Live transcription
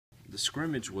The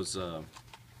scrimmage was,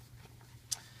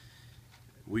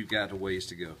 we've got a ways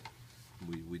to go.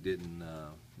 We didn't,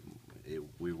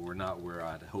 we were not where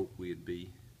I'd hoped we'd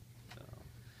be.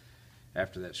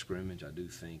 After that scrimmage, I do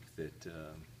think that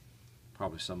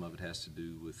probably some of it has to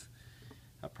do with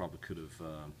I probably could have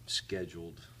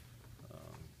scheduled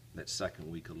that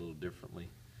second week a little differently,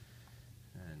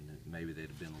 and maybe they'd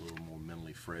have been a little more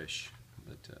mentally fresh,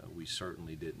 but we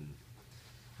certainly didn't.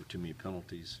 There were too many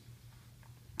penalties,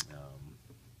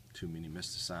 too many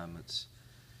missed assignments,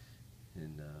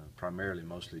 and primarily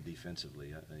mostly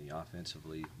defensively.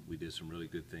 Offensively, we did some really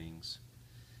good things.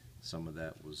 Some of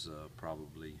that was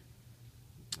probably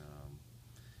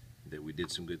that we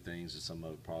did some good things, and some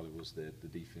of it probably was that the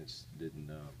defense didn't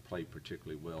play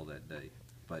particularly well that day.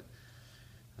 But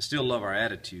I still love our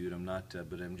attitude. I'm not,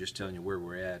 but I'm just telling you where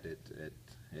we're at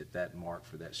that mark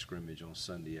for that scrimmage on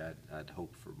Sunday. I'd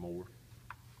hope for more.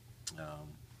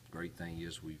 Great thing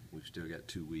is we've still got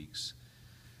 2 weeks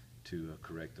to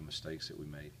correct the mistakes that we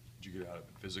made. Did you get out of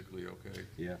it physically okay?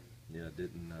 Yeah, we had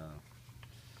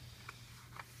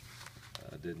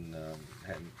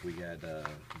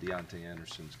Deontay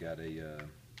Anderson's got a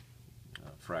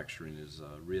fracture in his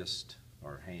wrist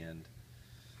or hand.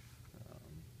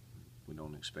 We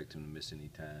don't expect him to miss any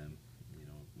time. You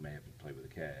know, may have to play with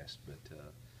a cast, but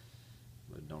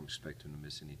don't expect him to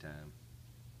miss any time.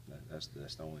 That's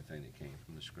the only thing that came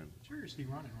from the scrimmage. Where is he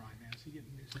running right now? Is he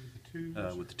with the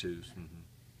twos? With the twos. Mm-hmm.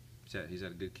 He's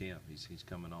at a good camp. He's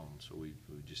coming on, so we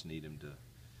just need him to.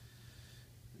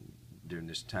 During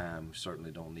this time, we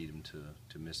certainly don't need him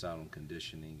to miss out on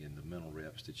conditioning and the mental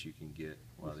reps that you can get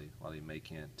while he may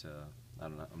can't.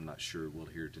 I'm not sure we'll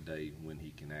hear today when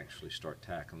he can actually start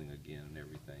tackling again and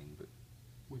everything. But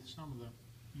with some of the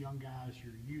young guys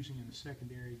you're using in the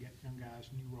secondary, you got young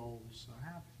guys, new roles.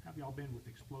 How have y'all been with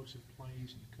explosive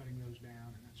plays and cutting those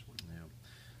down and that sort of thing?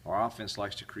 Yeah, our offense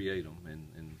likes to create them,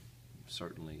 and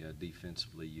certainly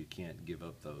defensively you can't give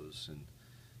up those, and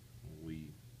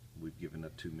we've given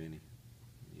up too many.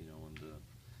 You know,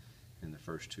 in the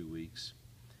first 2 weeks.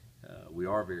 We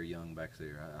are very young back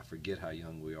there. I forget how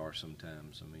young we are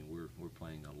sometimes. I mean, we're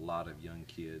playing a lot of young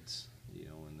kids, you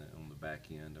know, on the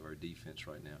back end of our defense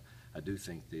right now. I do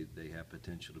think they have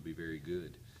potential to be very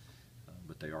good,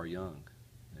 but they are young,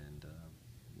 and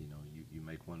you know, you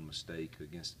make one mistake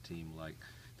against a team like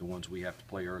the ones we have to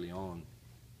play early on,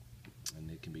 and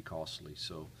it can be costly.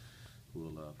 So,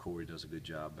 Corey does a good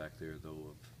job back there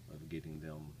though of getting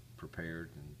them prepared,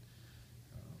 and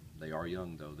they are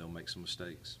young though. They'll make some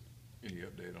mistakes. Any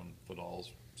update on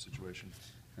Fadal's situation?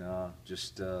 You know,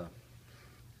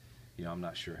 I'm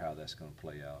not sure how that's going to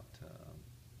play out.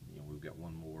 You know, we've got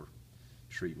one more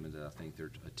treatment that I think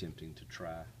they're attempting to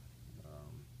try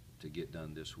to get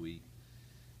done this week,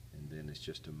 and then it's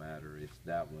just a matter if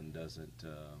that one doesn't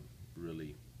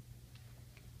really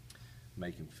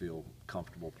make him feel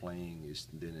comfortable playing,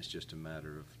 then it's just a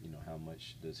matter of, you know, how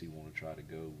much does he want to try to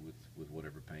go with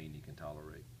whatever pain he can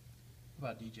tolerate.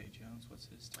 What about DJ Jones? What's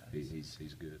his status?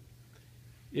 He's good.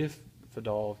 If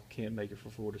Fadal can't make it for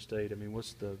Florida State, I mean,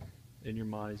 what's in your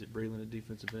mind, is it Breland at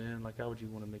defensive end? Like, how would you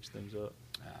want to mix things up?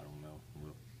 I don't know.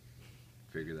 We'll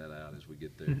figure that out as we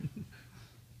get there.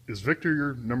 Is Victor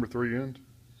your number 3 end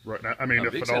right now? I mean,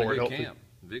 if Vic's Fadal had a were good healthy. camp.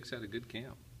 Vic's had a good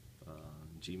camp.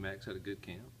 G-Max had a good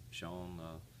camp.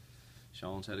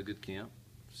 Sean's had a good camp.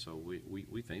 So we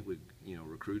think we've, you know,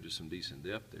 recruited some decent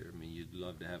depth there. I mean, you'd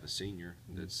love to have a senior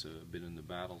that's been in the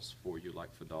battles for you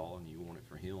like Fadal, and you want it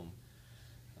for him.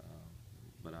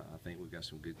 But I think we've got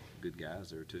some good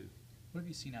guys there too. What have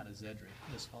you seen out of Zedrick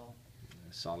this fall?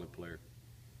 A solid player.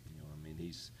 You know, I mean,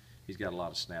 he's got a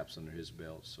lot of snaps under his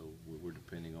belt, so we're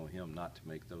depending on him not to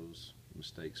make those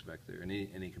mistakes back there. And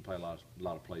he can play a lot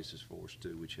of places for us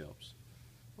too, which helps.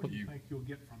 What do you think you'll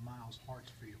get from Miles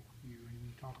Hartsfield? You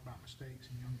talk about mistakes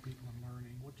and young people and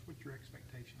learning. What's your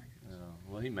expectation, I guess?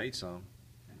 Well, he made some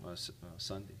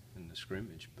Sunday in the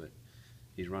scrimmage, but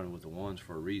he's running with the ones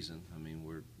for a reason. I mean,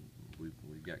 we've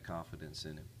got confidence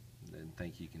in him and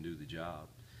think he can do the job.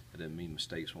 That doesn't mean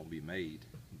mistakes won't be made,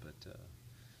 but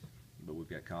we've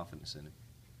got confidence in him.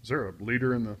 Is there a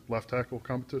leader in the left tackle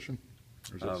competition?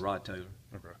 Or is that Rod Taylor.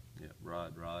 Okay. Yeah,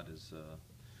 Rod is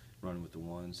running with the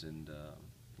ones, and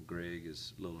Greg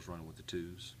is Little's running with the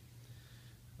twos.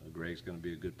 Greg's going to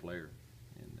be a good player,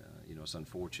 and you know, it's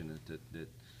unfortunate that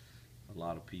a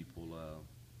lot of people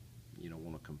you know,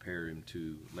 want to compare him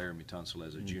to Laramie Tunsil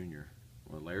as a junior.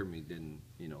 Well, Laramie didn't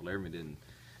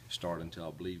start until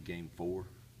I believe game 4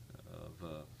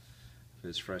 of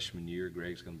his freshman year.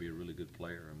 Greg's going to be a really good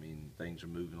player. I mean, things are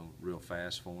moving real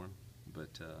fast for him,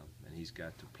 but and he's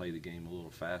got to play the game a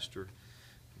little faster.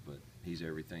 But he's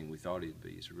everything we thought he'd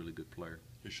be. He's a really good player.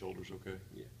 His shoulder's okay?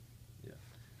 Yeah.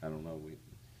 I don't know.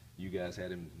 You guys had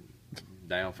him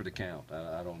down for the count.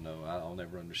 I don't know. I'll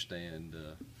never understand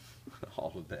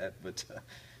all of that, but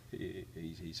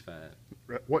he's fine.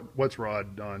 What's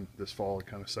Rod done this fall to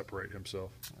kind of separate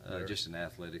himself? there? Just an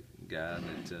athletic guy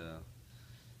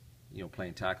that,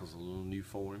 playing tackle's a little new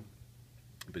for him,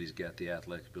 but he's got the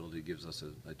athletic ability that gives us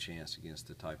a chance against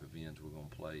the type of ends we're going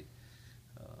to play,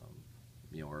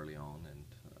 early on. And,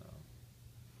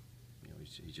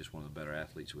 he's just one of the better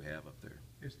athletes we have up there.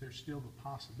 Is there still the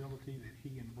possibility that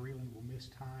he and Breland will miss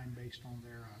time based on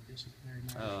their disciplinary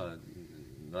matters?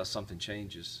 Unless something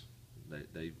changes,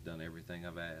 they've done everything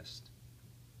I've asked.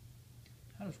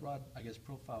 How does Rod, I guess,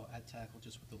 profile at tackle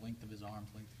just with the length of his arms,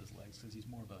 length of his legs, because he's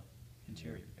more of a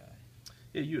interior guy?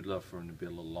 Yeah, you'd love for him to be a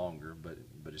little longer, but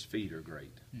his feet are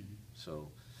great. Mm-hmm. So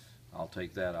I'll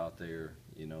take that out there.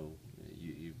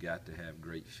 You've got to have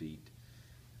great feet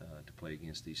to play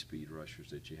against these speed rushers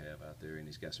that you have out there, and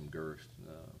he's got some girth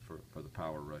for the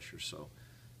power rushers. So,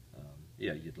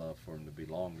 you'd love for him to be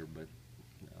longer, but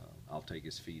I'll take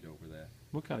his feet over that.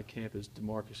 What kind of camp has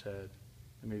DeMarcus had?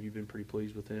 I mean, have you been pretty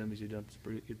pleased with him? Has he done some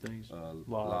pretty good things?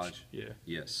 Lodge, yeah.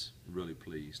 Yes, really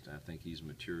pleased. I think he's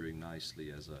maturing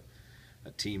nicely as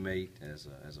a teammate, as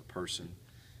a person,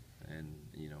 and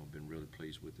been really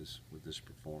pleased with this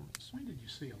performance. When did you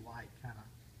see a light kind of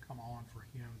come on for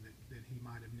him that he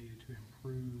might have needed to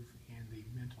improve in the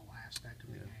mental aspect of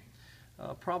the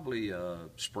game? Probably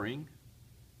spring.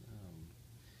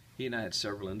 He and I had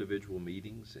several individual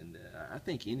meetings, and I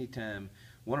think anytime,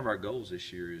 one of our goals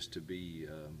this year is to be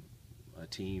a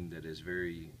team that is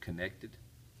very connected,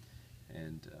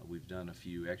 and we've done a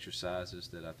few exercises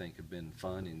that I think have been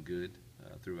fun and good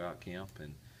throughout camp,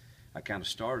 and I kind of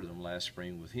started them last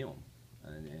spring with him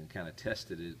and kind of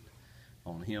tested it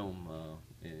on him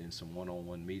in some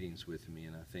one-on-one meetings with me,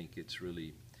 and I think it's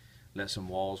really let some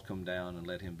walls come down and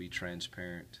let him be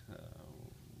transparent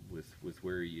with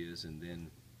where he is. And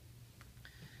then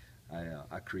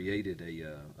I created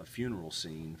a funeral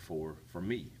scene for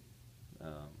me,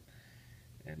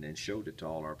 and then showed it to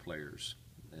all our players.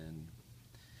 And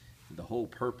the whole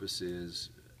purpose is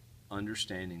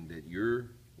understanding that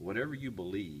whatever you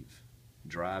believe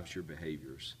drives your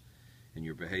behaviors, and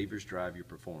your behaviors drive your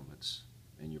performance,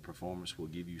 and your performance will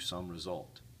give you some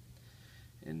result.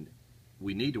 And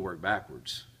we need to work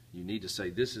backwards. You need to say,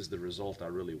 this is the result I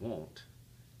really want.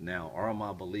 Now, are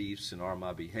my beliefs and are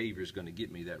my behaviors going to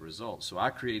get me that result? So I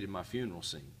created my funeral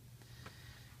scene.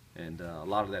 And a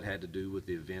lot of that had to do with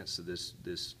the events of this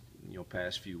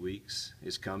past few weeks.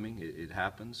 It's coming. It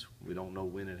happens. We don't know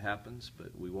when it happens, but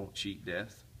we won't cheat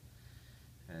death.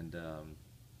 And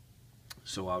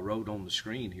so I wrote on the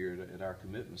screen here at our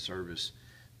commitment service,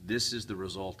 this is the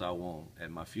result I want at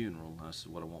my funeral. This is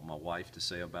what I want my wife to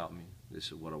say about me. This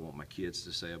is what I want my kids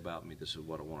to say about me. This is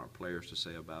what I want our players to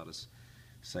say about us,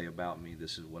 say about me.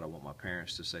 This is what I want my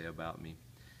parents to say about me.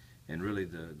 And really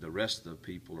the rest of the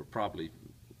people are probably,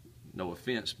 no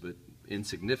offense, but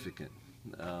insignificant.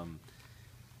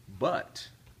 But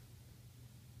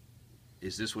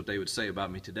is this what they would say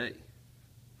about me today?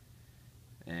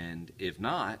 And if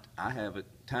not, I have a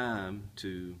time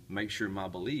to make sure my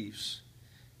beliefs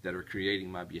that are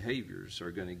creating my behaviors are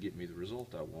going to get me the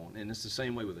result I want. And it's the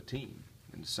same way with a team,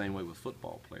 and the same way with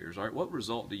football players. All right, what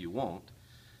result do you want?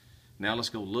 Now let's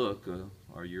go look,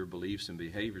 are your beliefs and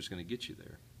behaviors going to get you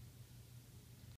there?